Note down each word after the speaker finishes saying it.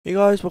Hey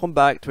guys, welcome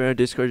back to another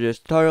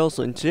Discord.js tutorial.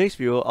 So in today's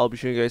video, I'll be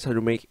showing you guys how to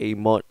make a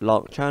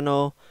Modlog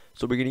channel.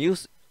 So we're gonna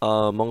use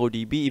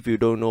MongoDB. If you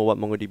don't know what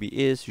MongoDB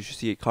is, you should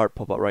see a card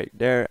pop up right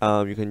there.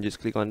 You can just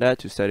click on that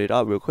to set it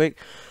up real quick.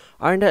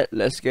 Alright,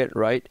 let's get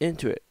right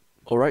into it.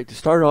 Alright, to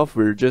start off,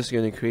 we're just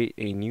gonna create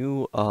a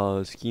new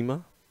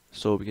schema.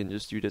 So we can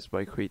just do this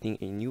by creating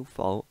a new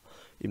file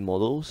in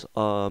models.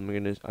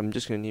 I'm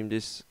just gonna name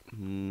this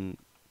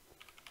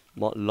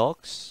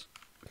Modlogs.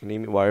 You can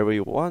name it whatever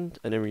you want,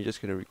 and then we're just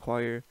gonna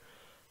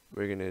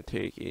we're gonna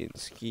take in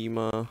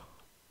schema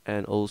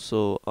and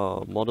also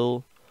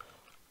model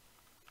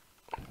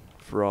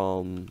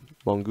from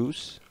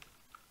Mongoose.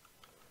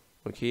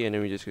 Okay, and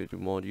then we're just gonna do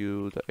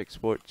module the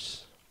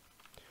exports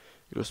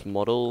equals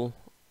model,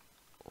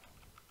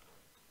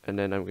 and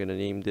then I'm gonna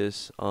name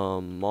this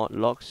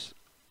modlogs,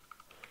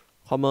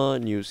 comma,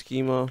 new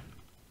schema.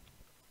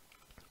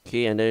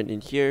 Okay, and then in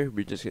here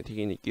we're just gonna take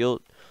in the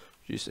guild,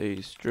 which is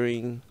a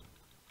string,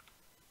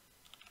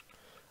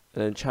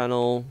 and then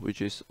channel,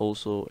 which is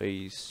also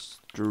a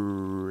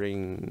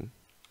string.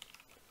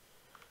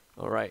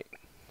 Alright,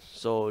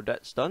 so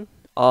that's done.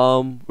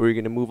 We're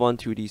gonna move on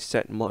to the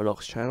set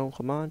modlogs channel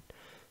command.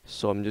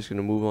 So I'm just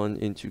gonna move on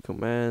into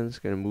commands,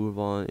 gonna move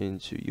on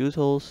into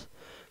utils.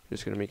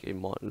 Just gonna make a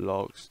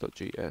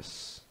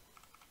modlogs.js.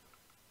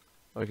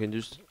 I can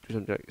just do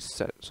something like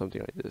set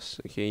something like this.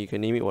 Okay, you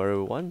can name it whatever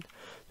you want.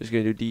 Just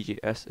gonna do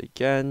DJS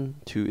again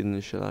to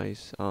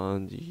initialize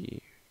on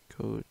the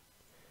code.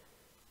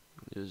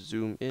 Just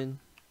zoom in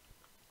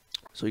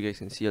so you guys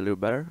can see a little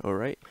better.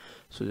 Alright,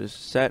 so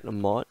just set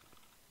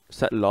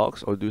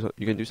logs, or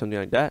you can do something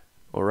like that.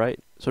 Alright,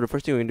 so the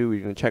first thing we're gonna do,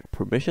 we're gonna check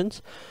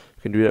permissions.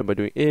 You can do that by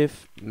doing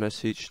if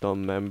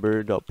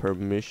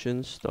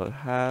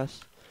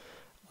message.member.permissions.has.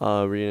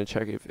 We're gonna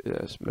check if it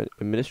has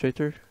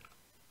administrator,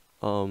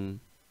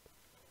 and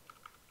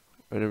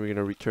then we're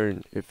gonna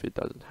return if it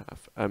doesn't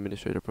have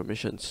administrator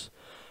permissions.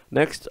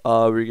 Next,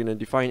 we're gonna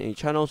define a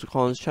channel. So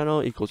const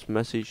channel equals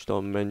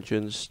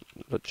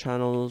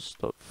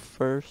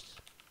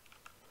message.mentions.channels.first,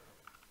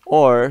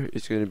 or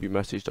it's gonna be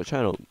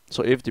message.channel.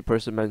 So if the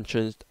person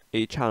mentions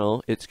a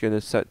channel, it's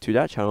gonna set to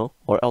that channel,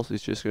 or else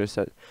it's just gonna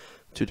set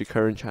to the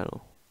current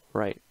channel,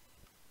 right?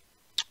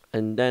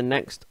 And then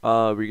next,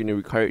 we're gonna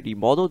require the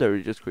model that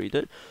we just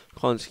created.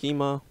 Const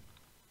schema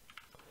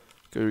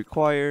gonna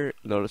require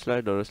models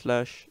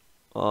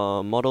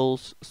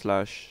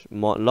slash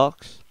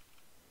modlogs.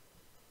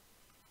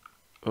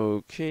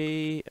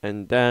 Okay,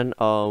 and then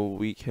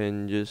we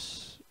can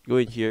just go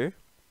in here.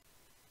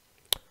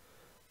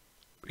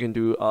 We can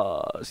do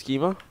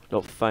schema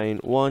dot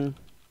find one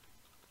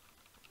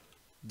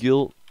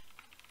guild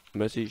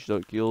message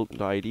dot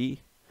guild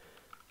id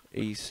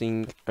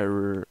async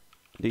error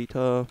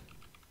data.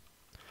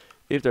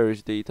 If there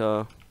is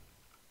data,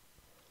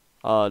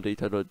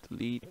 data dot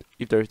delete.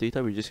 If there is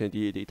data, we're just gonna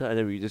delete data, and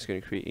then we're just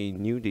gonna create a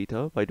new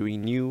data by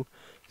doing new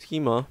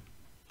schema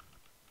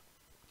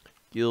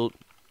guild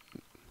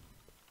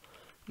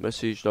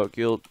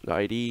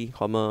message.guild.id,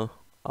 comma,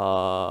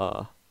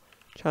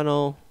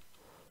 channel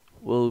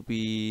will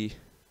be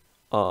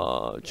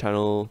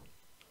channel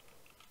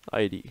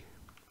ID.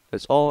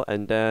 That's all.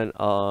 And then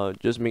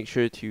just make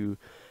sure to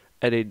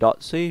add a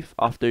dot save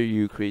after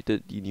you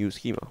created the new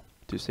schema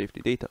to save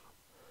the data.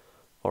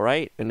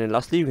 Alright, and then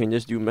lastly, we can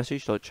just do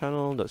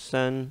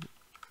message.channel.send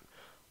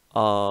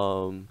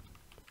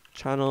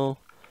channel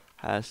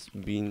has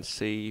been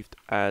saved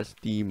as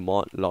the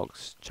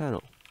modlogs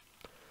channel.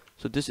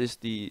 So this is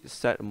the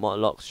set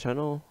modlogs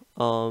channel.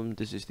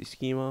 This is the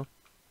schema.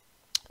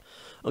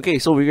 Okay,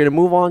 so we're gonna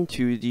move on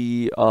to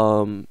the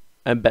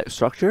embed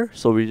structure.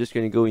 So we're just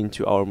gonna go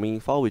into our main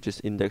file, which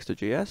is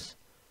index.js,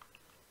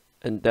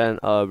 and then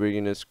we're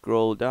gonna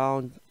scroll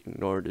down.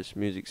 Ignore this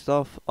music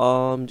stuff.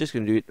 Just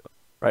gonna do it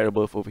right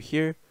above over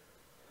here.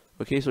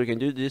 Okay, so we can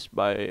do this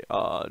by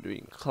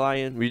doing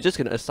client. We're just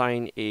gonna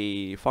assign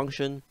a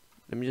function.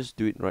 Let me just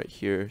do it right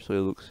here so it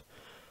looks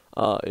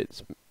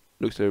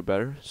looks a little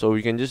better. So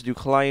we can just do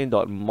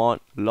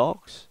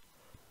client.modlogs.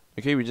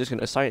 Okay, we're just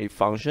gonna assign a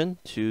function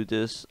to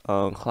this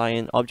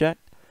client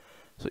object.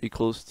 So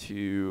equals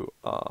to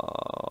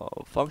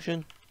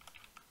function,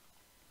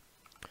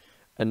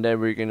 and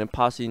then we're gonna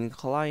pass in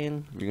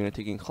client. We're gonna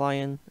take in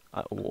client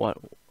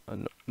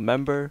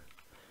member.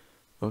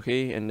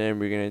 Okay, and then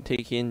we're gonna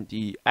take in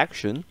the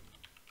action,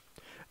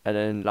 and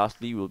then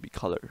lastly will be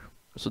color.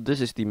 So this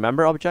is the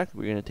member object.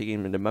 We're gonna take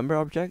in the member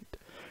object,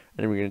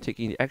 and then we're gonna take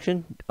in the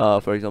action.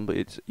 For example,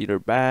 it's either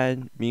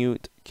ban,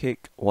 mute,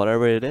 kick,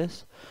 whatever it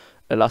is.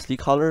 And lastly,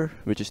 color,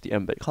 which is the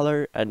embed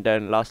color, and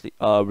then lastly,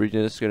 we're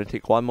just gonna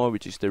take one more,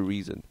 which is the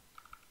reason.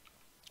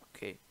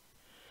 Okay,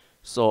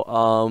 so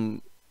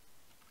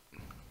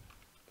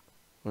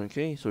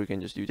okay, so we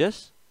can just do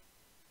this.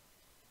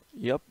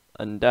 Yep,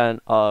 and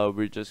then we're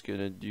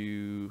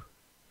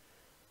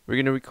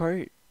gonna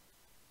require.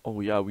 Oh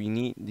yeah, we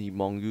need the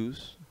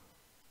mongoose.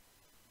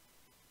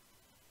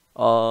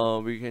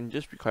 We can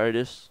just require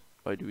this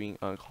by doing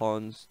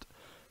const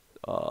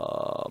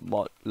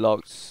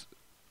modlogs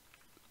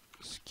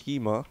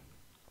schema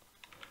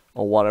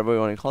or whatever you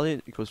want to call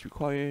it, equals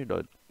require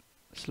dot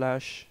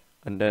slash,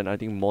 and then I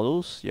think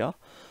models, yeah,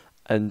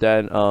 and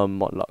then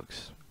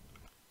modlogs.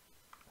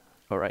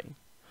 Alright.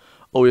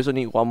 Oh, we also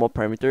need one more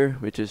parameter,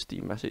 which is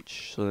the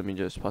message. So let me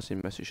just pass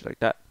in message like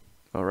that.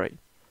 Alright.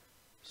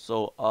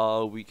 So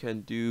we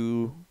can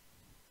do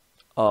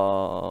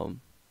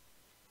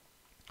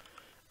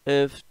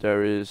if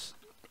there is,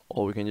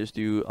 or we can just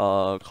do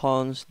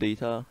const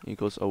data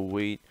equals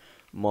await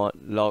mod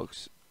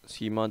logs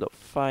schema dot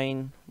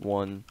find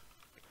one,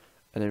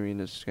 and then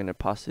we're just gonna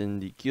pass in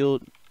the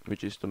guild,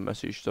 which is the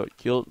message dot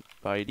guild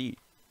by ID.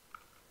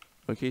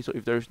 Okay, so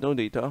if there's no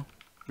data,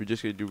 we're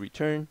just gonna do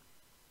return.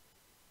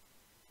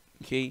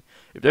 Okay,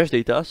 if there's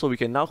data, so we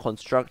can now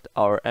construct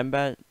our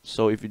embed.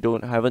 So if you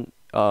haven't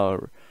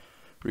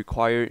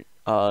required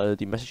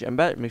the message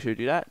embed, make sure you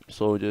do that.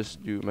 So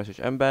just do message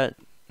embed.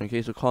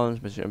 Okay, so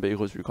const message embed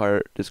equals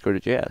require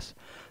discord.js.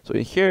 So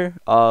in here,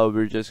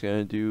 we're just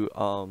gonna do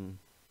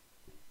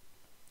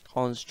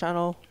const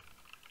channel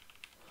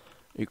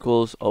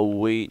equals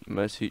await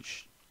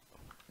message.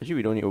 Actually,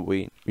 we don't need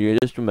await. We can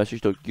just do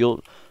message dot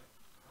guild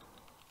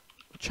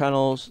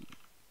channels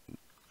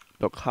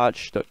dot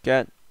catch dot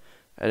get,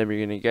 and then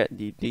we're gonna get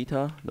the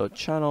data dot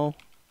channel.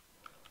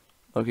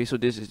 Okay, so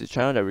this is the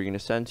channel that we're gonna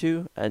send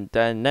to, and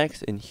then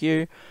next in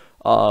here,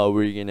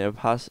 we're gonna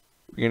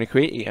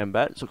create a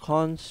embed. So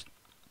const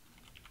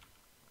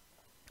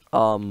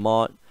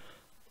mod,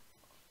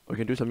 we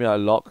can do something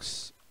like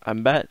logs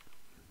embed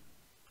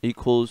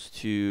equals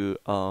to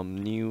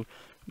new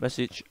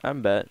message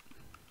embed.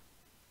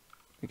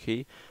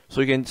 Okay,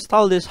 so you can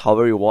style this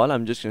however you want.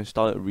 I'm just gonna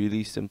style it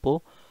really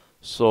simple.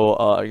 So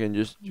I can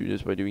just do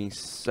this by doing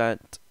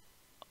set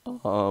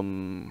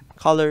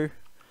color.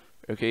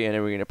 Okay, and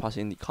then we're gonna pass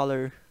in the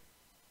color.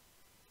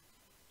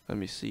 Let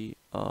me see.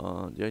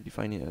 Did I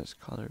define it as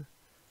color?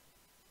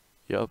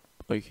 Yep.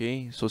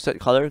 Okay, so set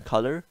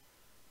color,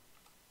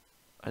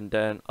 and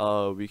then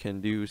we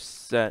can do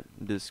set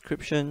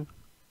description,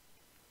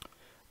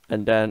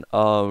 and then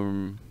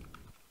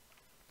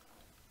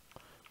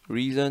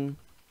reason,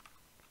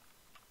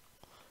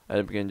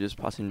 and we can just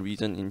pass in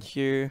reason in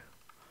here,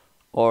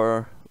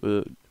 or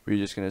we're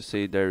just gonna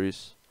say there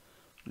is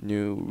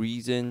new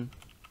reason.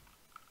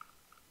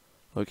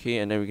 Okay,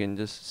 and then we can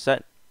just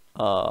set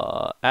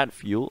add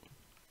field.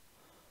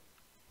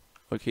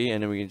 Okay,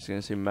 and then we're just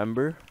gonna say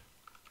member,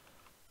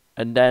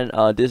 and then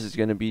this is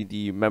gonna be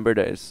the member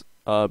that is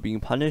being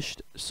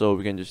punished. So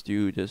we can just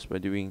do this by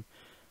doing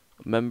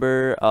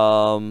member.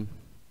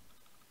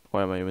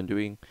 What am I even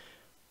doing?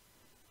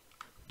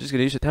 Just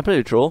gonna use a template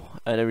literal,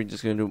 and then we're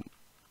just gonna do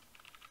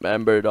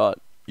member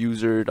dot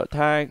user dot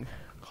tag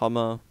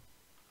comma,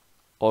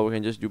 or we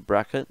can just do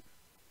bracket,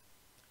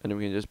 and then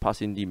we can just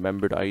pass in the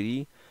member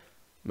ID.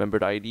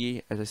 Member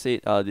ID, as I said,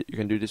 you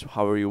can do this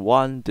however you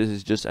want. This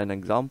is just an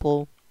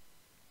example.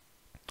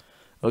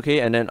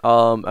 Okay, and then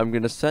I'm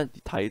gonna set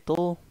the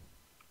title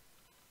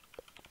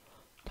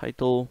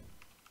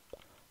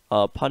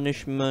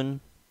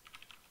punishment,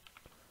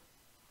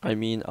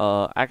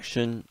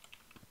 action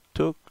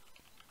took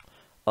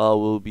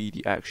will be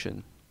the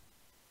action.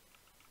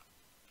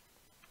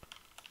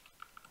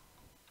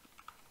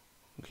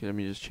 Okay, let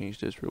me just change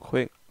this real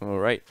quick.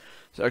 Alright,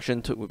 so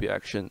action took will be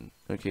action.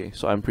 Okay,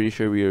 so I'm pretty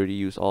sure we already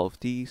used all of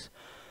these.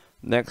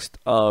 Next,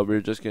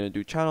 we're just gonna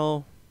do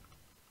channel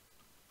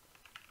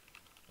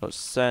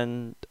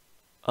send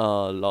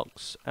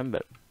logs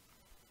embed.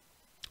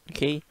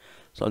 Okay,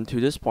 so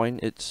until this point,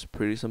 it's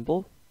pretty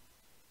simple.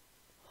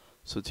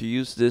 So to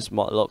use this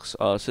modlogs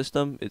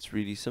system, it's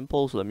really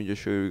simple. So let me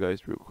just show you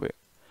guys real quick.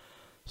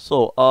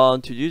 So to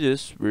do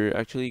this, we're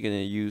actually gonna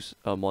use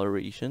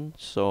moderation.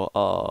 So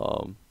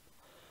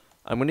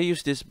I'm gonna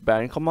use this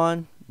ban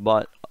command,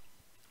 but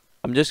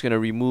I'm just gonna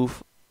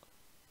remove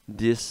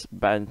this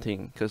ban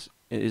thing because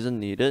it isn't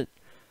needed.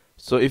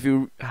 So if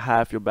you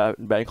have your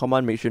ban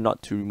command, make sure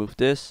not to remove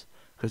this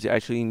because it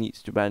actually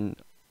needs to ban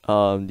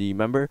the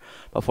member.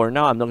 But for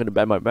now, I'm not gonna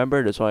ban my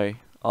member. That's why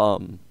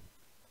I'm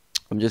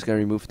just gonna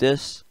remove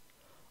this.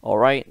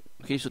 Alright.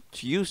 Okay. So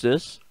to use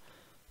this,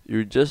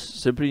 you just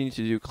simply need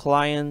to do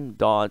client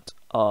dot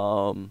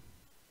modlogs.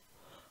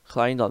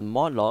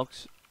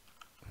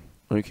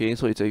 Okay,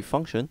 so it's a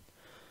function,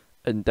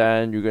 and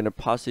then you're gonna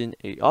pass in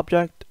a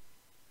object.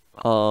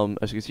 As you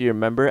can see,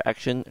 remember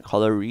action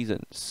color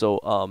reason.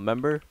 So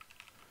member,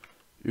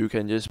 you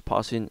can just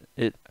pass in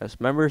it as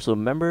member. So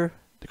member,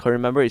 the current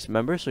member is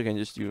member, so you can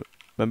just do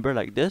member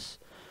like this.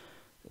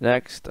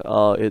 Next,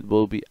 it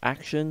will be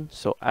action.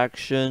 So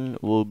action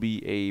will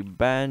be a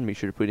ban. Make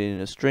sure to put it in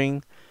a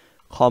string,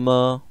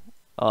 comma.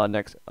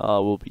 Next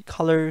will be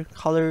color.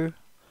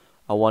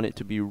 I want it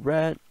to be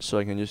red, so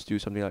I can just do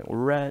something like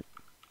red.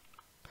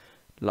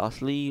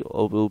 Lastly,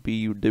 will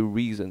be the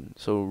reason.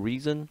 So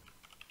reason.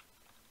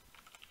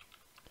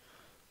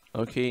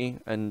 Okay,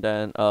 and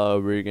then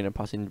we're gonna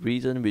pass in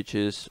reason, which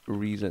is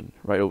reason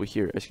right over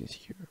here, as you can see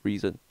here,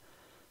 reason.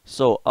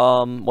 So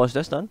once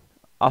that's done,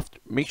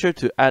 make sure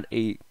to add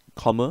a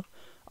comma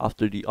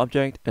after the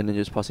object, and then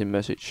just pass in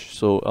message.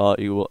 So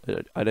it will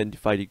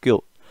identify the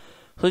guild.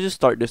 So just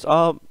start this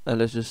up and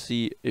let's just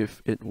see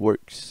if it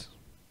works.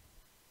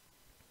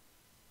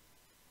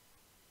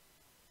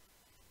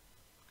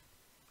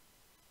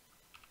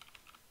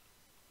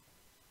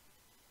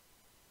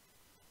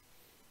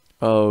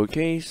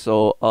 Okay,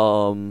 so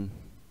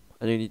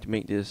I need to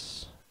make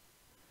this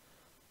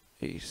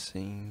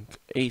async.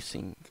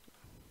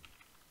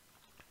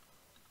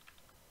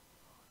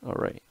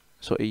 Alright,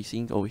 so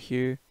async over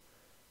here,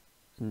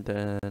 and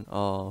then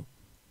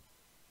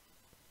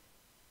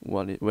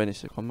when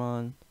is the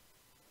command?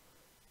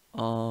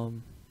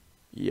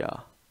 Yeah.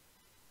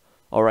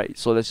 Alright,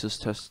 so let's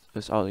just test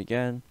this out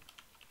again.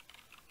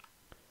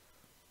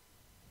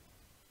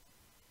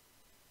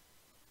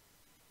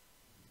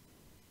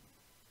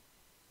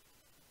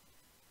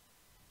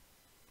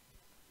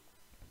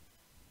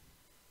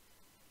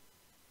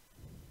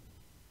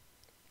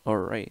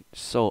 Alright,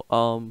 so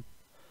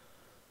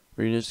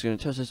we're just gonna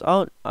test this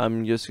out.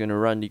 I'm just gonna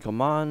run the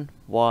command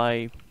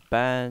y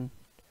ban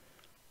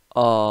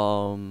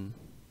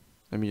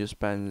let me just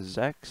ban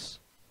Zex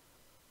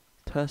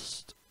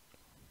test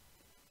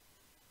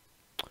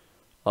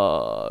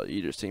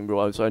either same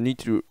role. So I need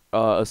to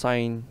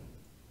assign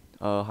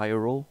a higher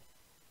role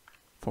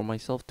for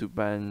myself to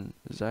ban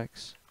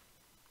Zex.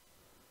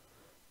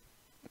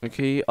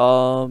 Okay,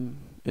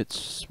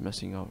 it's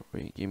messing up.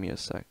 Wait, give me a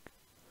sec.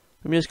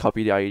 Let me just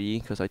copy the ID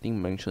because I think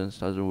mentions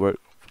doesn't work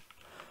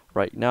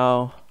right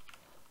now.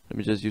 Let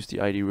me just use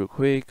the ID real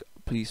quick.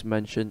 Please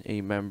mention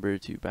a member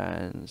to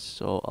ban.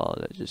 So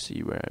let's just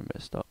see where I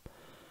messed up.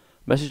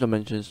 Message the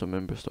mentions the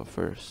member stuff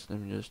first.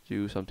 Let me just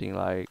do something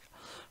like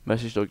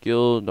message the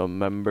guild the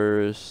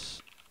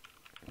members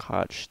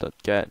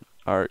catch.get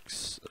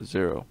arcs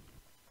 0.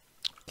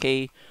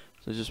 Okay,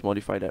 so just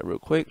modify that real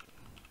quick.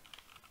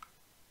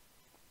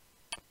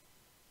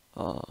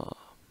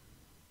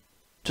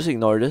 Just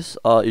ignore this.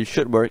 It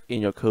should work in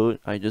your code.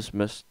 I just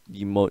missed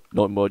the node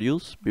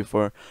modules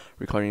before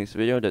recording this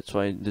video. That's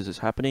why this is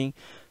happening.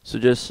 So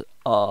just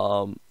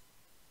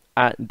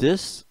add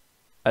this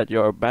at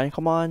your ban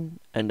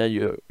command, and then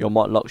your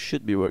modlock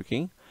should be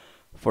working.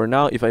 For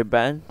now, if I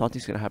ban,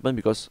 nothing's gonna happen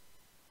because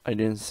I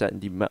didn't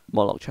set the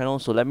modlock channel.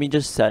 So let me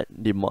just set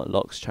the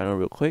modlocks channel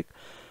real quick.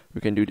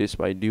 We can do this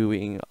by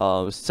doing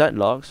set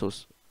logs. So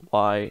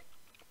y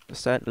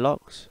set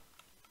logs.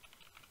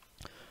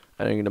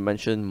 And I'm going to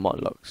mention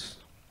modlogs.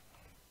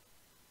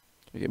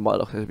 Okay,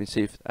 modlogs has been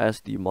saved as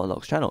the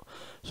modlogs channel.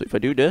 So if I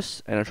do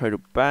this and I try to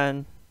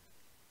ban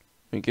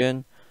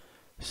again,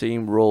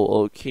 same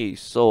role. Okay,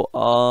 so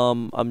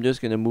I'm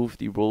just gonna move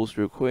the roles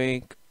real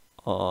quick.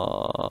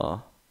 Okay,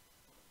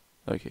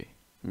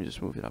 let me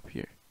just move it up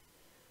here.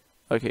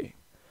 Okay,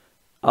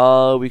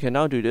 we can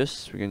now do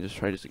this. We can just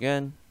try this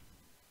again.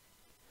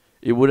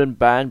 It wouldn't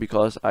ban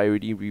because I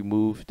already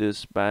removed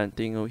this ban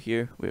thing over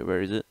here. Wait,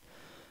 where is it?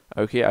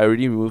 Okay, I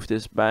already removed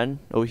this ban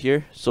over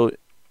here. So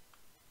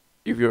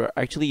if you're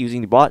actually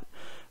using the bot,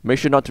 make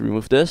sure not to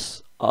remove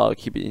this.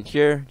 Keep it in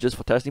here just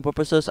for testing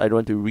purposes. I don't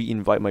want to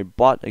re-invite my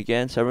bot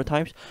again several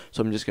times,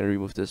 so I'm just gonna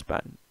remove this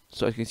ban.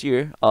 So as you can see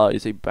here,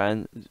 it's a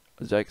ban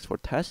Zex for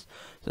test.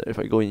 So if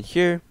I go in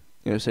here,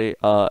 you know, say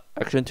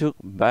action took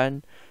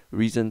ban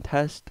reason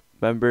test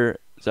member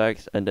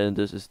Zex, and then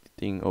this is the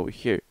thing over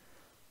here.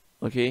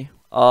 Okay,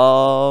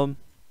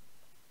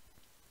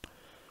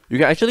 you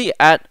can actually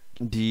add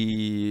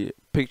the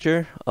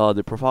picture,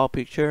 the profile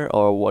picture,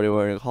 or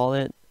whatever you call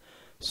it.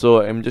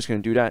 So I'm just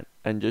gonna do that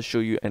and just show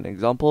you an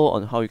example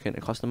on how you can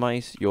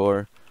customize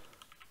your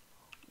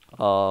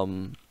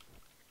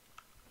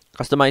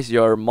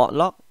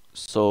modlock.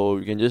 So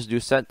you can just do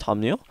set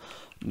thumbnail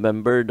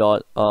member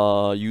dot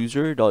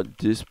user dot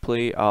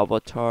display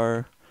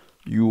avatar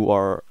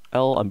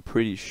URL. I'm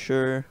pretty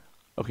sure.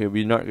 Okay,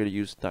 we're not gonna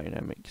use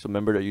dynamic. So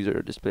member dot user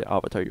dot display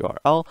avatar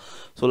URL.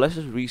 So let's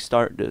just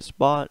restart this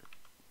bot.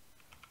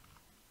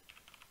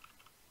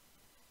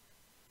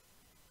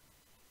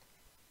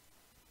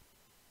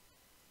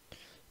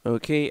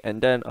 Okay,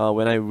 and then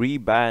when I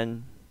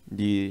reban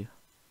the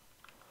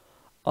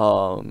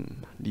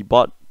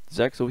bot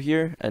Zex over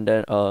here, and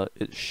then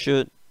it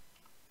should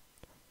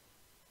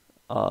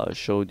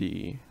show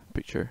the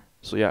picture.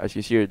 So yeah, as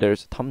you see here,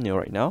 there's a thumbnail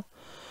right now.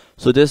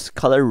 So this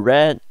color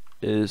red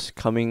is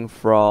coming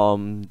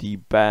from the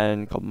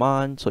ban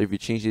command. So if you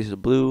change this to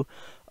blue,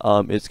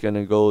 it's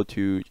gonna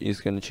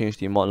change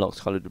the modlock's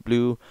color to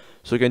blue.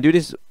 So you can do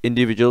this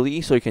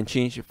individually. So you can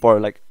change it for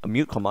like a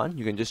mute command.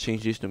 You can just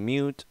change this to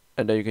mute,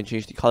 and then you can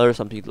change the color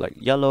something like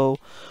yellow,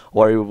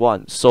 whatever you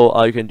want.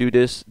 So you can do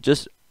this.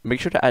 Just make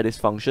sure to add this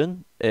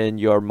function in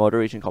your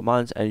moderation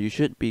commands, and you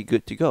should be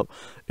good to go.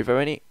 If you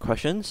have any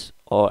questions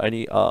or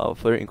any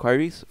further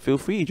inquiries, feel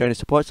free to join the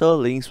support cell.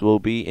 Links will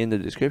be in the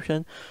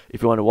description.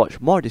 If you want to watch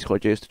more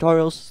Discord.js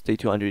tutorials, stay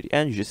tuned until the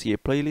end. You should see a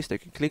playlist that you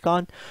can click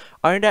on.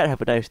 Other than that,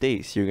 have a nice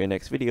day. See you in the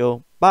next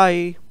video.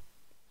 Bye.